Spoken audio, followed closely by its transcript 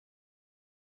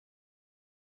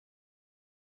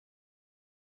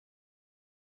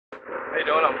How you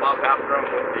doing? I'm Bob Hopatcong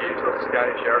with the Social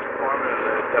County Sheriff's Department and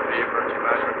the Deputy Emergency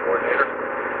Management Coordinator.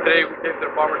 Today we came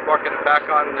to the Farmers Market in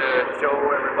Hopatcong to show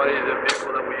everybody the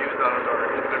vehicle that we use on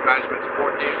our incident management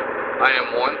support team. I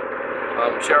am one.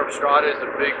 Sheriff Strada is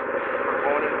a big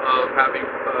proponent of having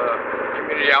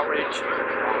community outreach.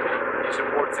 He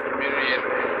supports the community in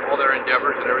all their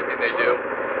endeavors and everything they do.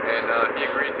 And he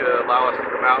agreed to allow us to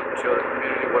come out and show the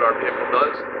community what our vehicle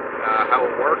does, how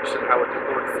it works, and how it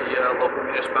supports the local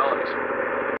municipalities.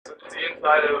 It's the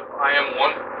inside of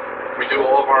IM1. We do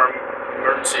all of our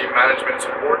emergency management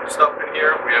support stuff in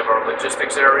here. We have our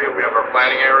logistics area, we have our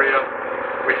planning area,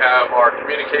 we have our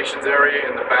communications area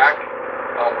in the back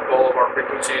with all of our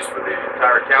frequencies for the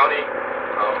entire county.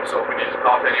 So if we need to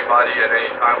talk to anybody at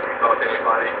any time, we can talk to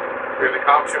anybody. We have the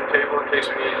conference room table in case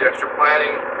we need extra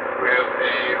planning. We have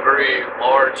a very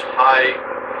large, high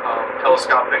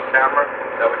telescopic camera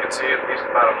that we can see at least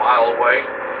about a mile away.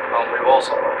 We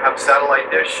also have a satellite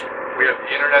dish. We have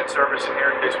the internet service in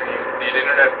here in case we need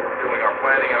internet for doing our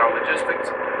planning and our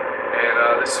logistics. And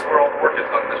this is where all the work is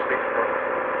done in this big program.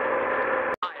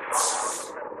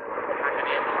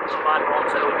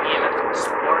 Also EMS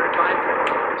Explorer Advisor.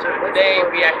 So today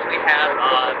we actually have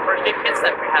first aid kits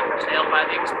that we have for sale by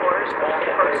the Explorers. All the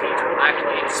proceeds will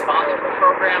actually sponsor the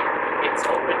program. It's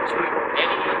open to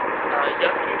any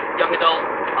young adult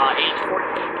age 14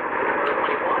 to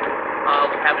 21.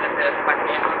 We have it at the Hopatcong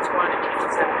Ambulance Squad. It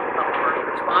teaches them to become first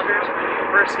responders.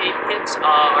 First aid kits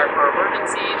are for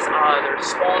emergencies. They're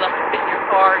small enough to fit in your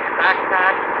car, your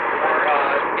backpack, or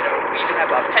we even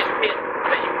have a pet kit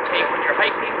that you can take when you're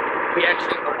hiking. We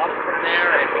actually go up from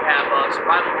there, and we have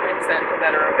survival kits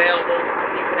that are available.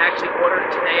 You can actually order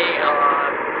today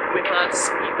with us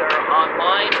either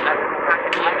online at the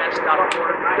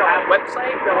HopatcongEMS.org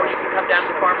website, or you can come down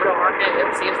to the Farmers Market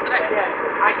and see us today.